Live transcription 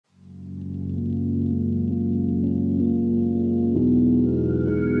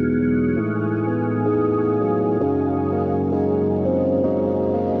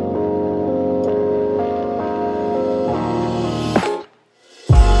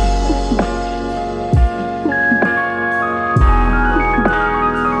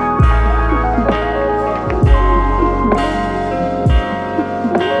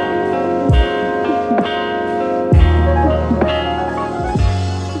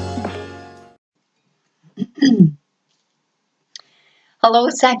Hello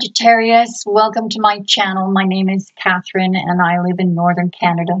Sagittarius, welcome to my channel. My name is Catherine and I live in northern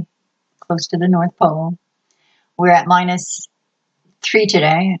Canada, close to the North Pole. We're at -3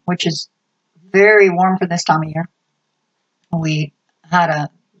 today, which is very warm for this time of year. We had a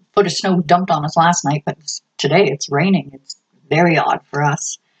foot of snow dumped on us last night, but today it's raining. It's very odd for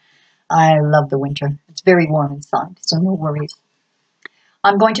us. I love the winter. It's very warm inside, so no worries.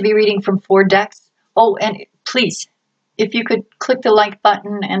 I'm going to be reading from 4 decks. Oh, and please, if you could click the like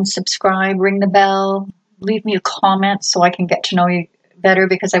button and subscribe, ring the bell, leave me a comment so I can get to know you better,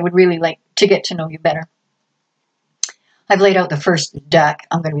 because I would really like to get to know you better. I've laid out the first deck.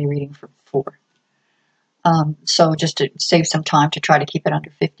 I'm going to be reading from 4. So just to save some time to try to keep it under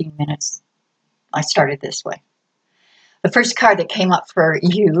 15 minutes, I started this way. The first card that came up for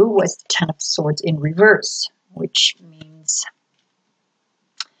you was the 10 of Swords in reverse, which means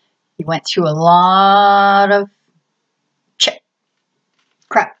you went through a lot of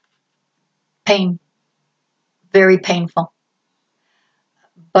crap, pain, very painful,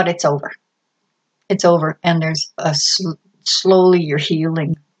 but it's over. It's over, and there's a slowly you're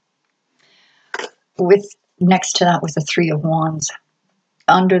healing. With next to that was the 3 of Wands.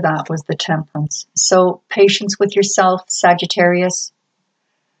 Under that was the Temperance. So patience with yourself, Sagittarius.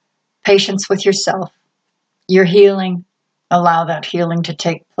 Patience with yourself. You're healing. Allow that healing to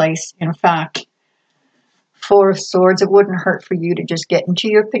take place. In fact, 4 of Swords, it wouldn't hurt for you to just get into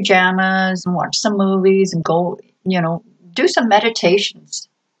your pajamas and watch some movies and go, do some meditations.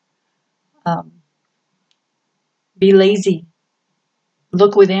 Be lazy.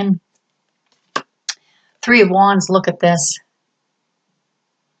 Look within. 3 of Wands, look at this.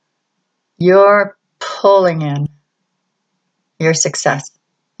 You're pulling in your success.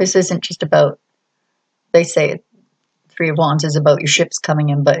 This isn't just about, they say 3 of Wands is about your ships coming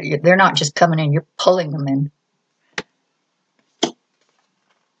in, but they're not just coming in, you're pulling them in.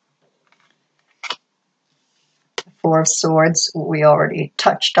 4 of Swords, we already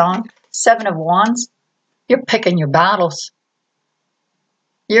touched on. 7 of Wands, you're picking your battles.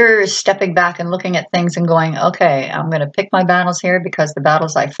 You're stepping back and looking at things and going, okay, I'm going to pick my battles here, because the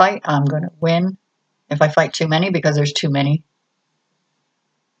battles I fight, I'm going to win. If I fight too many, because there's too many,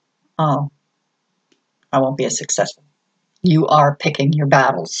 oh, I won't be as successful. You are picking your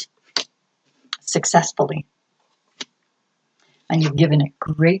battles successfully. And you've given it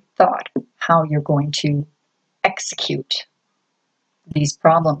great thought how you're going to execute these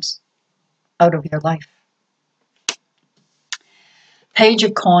problems out of your life. Page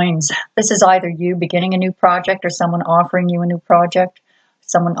of Coins. This is either you beginning a new project or someone offering you a new project.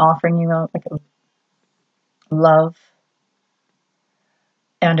 Someone offering you like a love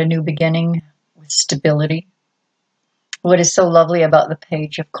and a new beginning with stability. What is so lovely about the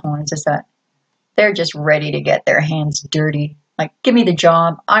Page of Coins is that they're just ready to get their hands dirty. Like, give me the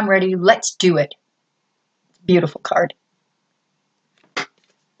job. I'm ready. Let's do it. Beautiful card.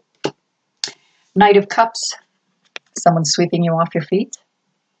 Knight of Cups. Someone sweeping you off your feet.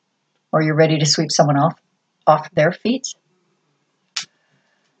 Or you're ready to sweep someone off their feet.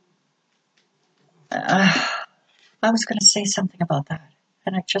 I was going to say something about that,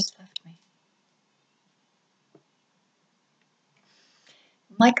 and it just left me.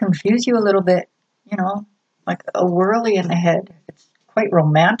 It might confuse you a little bit, like a whirly in the head. It's quite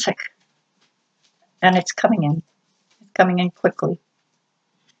romantic. And it's coming in. It's coming in quickly.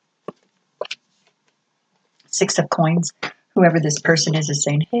 6 of Coins. Whoever this person is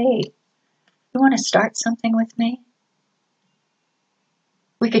saying, hey, you want to start something with me?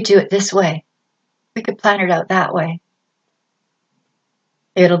 We could do it this way. We could plan it out that way.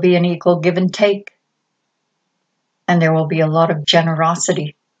 It'll be an equal give and take. And there will be a lot of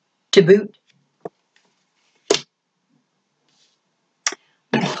generosity to boot.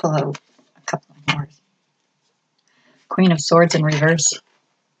 I'm going to pull out a couple more. Queen of Swords in reverse.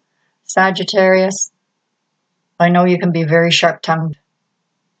 Sagittarius. I know you can be very sharp-tongued.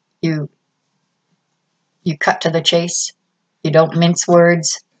 You cut to the chase. You don't mince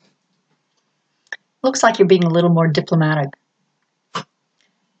words. Looks like you're being a little more diplomatic.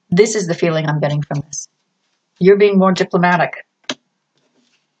 This is the feeling I'm getting from this. You're being more diplomatic.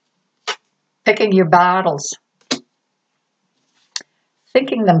 Picking your battles.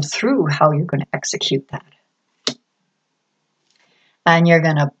 Thinking them through how you're going to execute that. And you're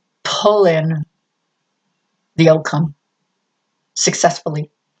going to pull in the outcome successfully.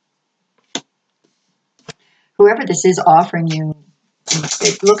 Whoever this is offering you,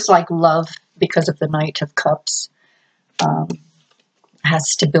 it looks like love because of the Knight of Cups.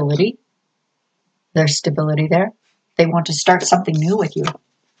 Has stability. There's stability there. They want to start something new with you.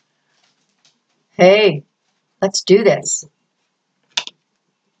 Hey, let's do this.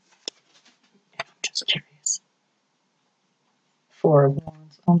 Sagittarius. Four of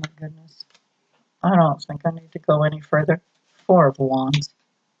Wands. Oh my goodness. I don't think I need to go any further. Four of Wands.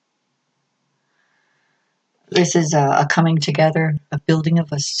 This is a coming together, a building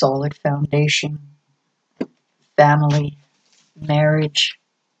of a solid foundation, family, marriage.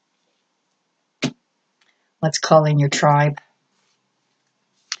 Let's call in your tribe.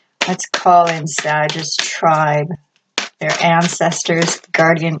 Let's call in Sagittarius tribe, their ancestors,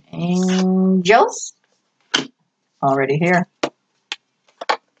 guardian angels. Already here.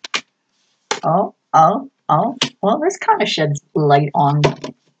 Oh. Well, this kind of sheds light on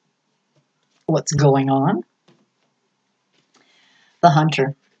what's going on. The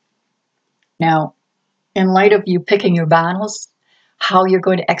Hunter. Now, in light of you picking your battles, how you're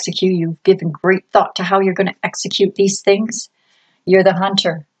going to execute, you've given great thought to how you're going to execute these things. You're the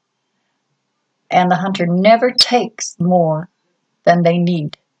Hunter. And the Hunter never takes more than they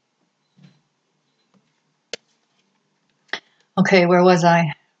need. Okay, where was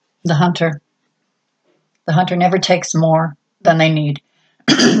I? The Hunter. The Hunter never takes more than they need.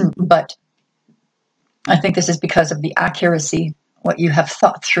 But I think this is because of the accuracy, what you have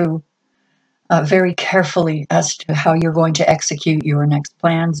thought through very carefully as to how you're going to execute your next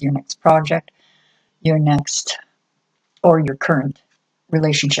plans, your next project, your next or your current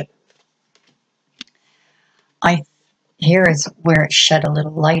relationship. Here is where it shed a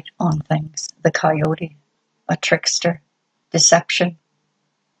little light on things. The Coyote, a trickster, deception.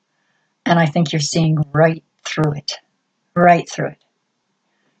 And I think you're seeing right through it. Right through it.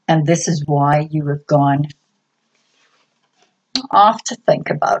 And this is why you have gone off to think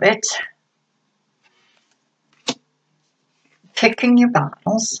about it. Picking your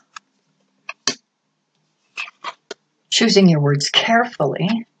battles. Choosing your words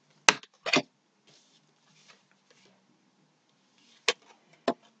carefully.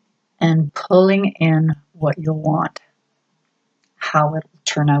 And pulling in what you want. How it will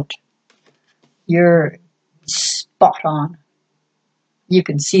turn out. You're spot on. You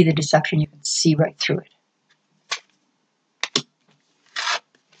can see the deception. You can see right through it.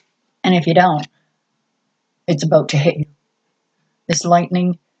 And if you don't, it's about to hit you. This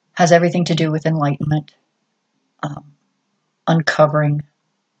lightning has everything to do with enlightenment, uncovering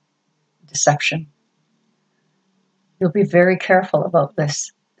deception. You'll be very careful about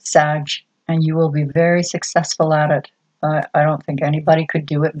this, Sag, and you will be very successful at it. I don't think anybody could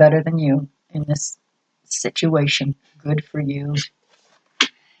do it better than you in this situation. Good for you.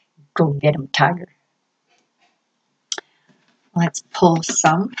 Go get him, Tiger. Let's pull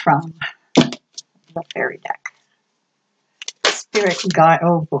some from the fairy deck. Spirit guide.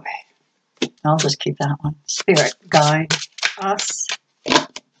 Oh boy. I'll just keep that one. Spirit guide us.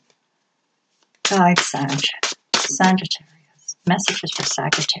 Guide Sagittarius. Messages for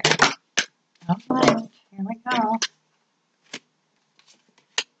Sagittarius. All right. Here we go.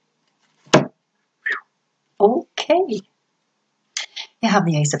 Okay. You have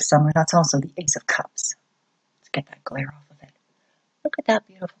the Ace of Summer. That's also the Ace of Cups. Let's get that glare off of it. Look at that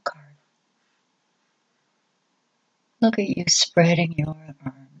beautiful card. Look at you spreading your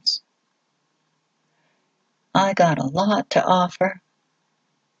arms. I got a lot to offer.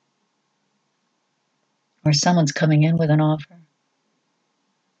 Or someone's coming in with an offer.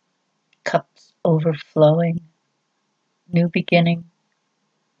 Cups overflowing. New beginning.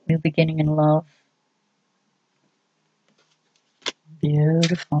 New beginning in love.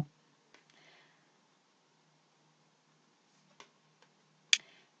 Beautiful.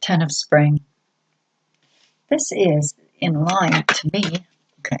 Ten of Spring. This is in line to me.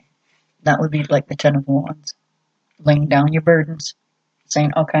 Okay, that would be like the Ten of Wands. Laying down your burdens.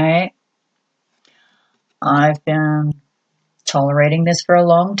 Saying, okay, I've been tolerating this for a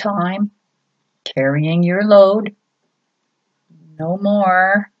long time. Carrying your load. No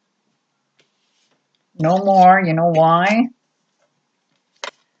more. No more. You know why?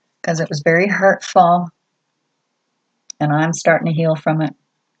 Because it was very hurtful. And I'm starting to heal from it.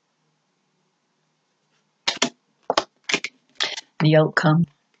 The outcome.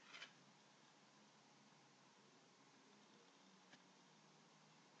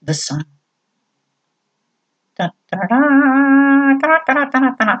 The sun. Da, da, da, da, da, da,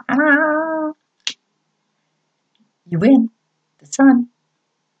 da, da, da. You win. The sun.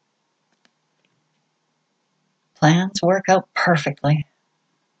 Plans work out perfectly.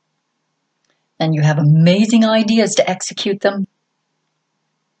 And you have amazing ideas to execute them.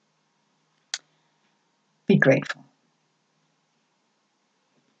 Be grateful.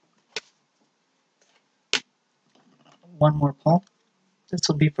 One more pull. This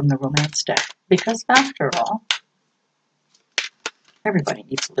will be from the romance deck. Because after all, everybody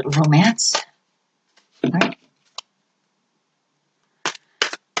needs a little romance. Right?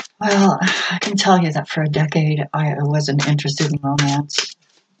 Well, I can tell you that for a decade, I wasn't interested in romance.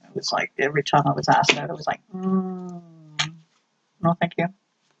 It was like every time I was asked that, it was like, no, thank you.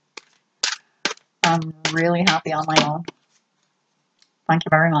 I'm really happy on my own. Thank you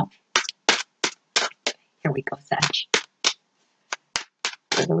very much. Here we go, Sag.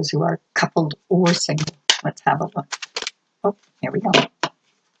 For those who are coupled or single, let's have a look. Oh, here we go.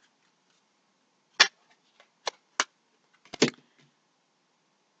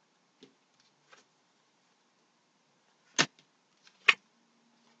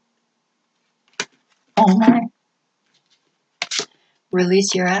 Oh my.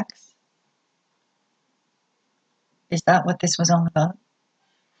 Release your ex. Is that what this was all about?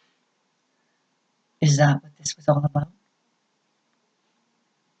 Is that what this was all about?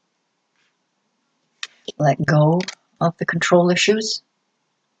 Let go of the control issues.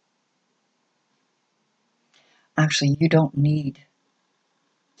 Actually, you don't need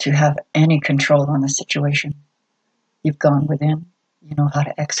to have any control on the situation. You've gone within. You know how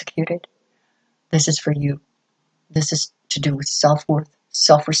to execute it. This is for you. This is to do with self-worth,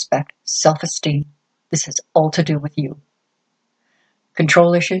 self-respect, self-esteem. This has all to do with you.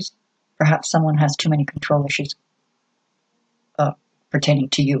 Control issues. Perhaps someone has too many control issues pertaining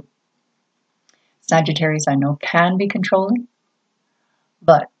to you. Sagittarius, I know, can be controlling,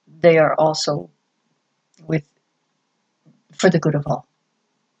 but they are also for the good of all.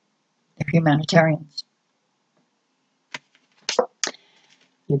 They're humanitarians.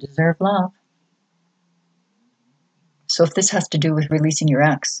 You deserve love. So if this has to do with releasing your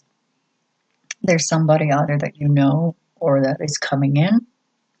ex, there's somebody either that you know or that is coming in,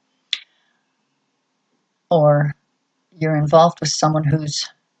 or you're involved with someone who's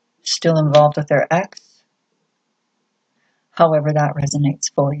still involved with their ex, however that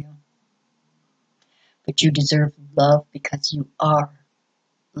resonates for you. But you deserve love because you are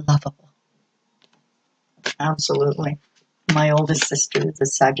lovable. Absolutely. My oldest sister is a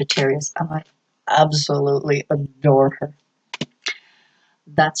Sagittarius, and I absolutely adore her.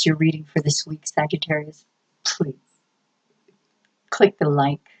 That's your reading for this week, Sagittarius. Please click the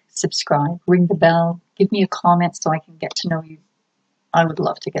like, subscribe, ring the bell, give me a comment so I can get to know you. I would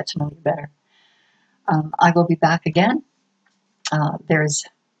love to get to know you better. I will be back again. There's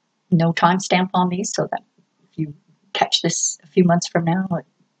no timestamp on these, so that if you catch this a few months from now,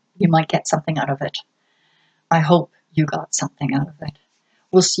 you might get something out of it. I hope you got something out of it.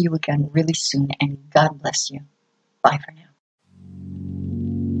 We'll see you again really soon, and God bless you. Bye for now.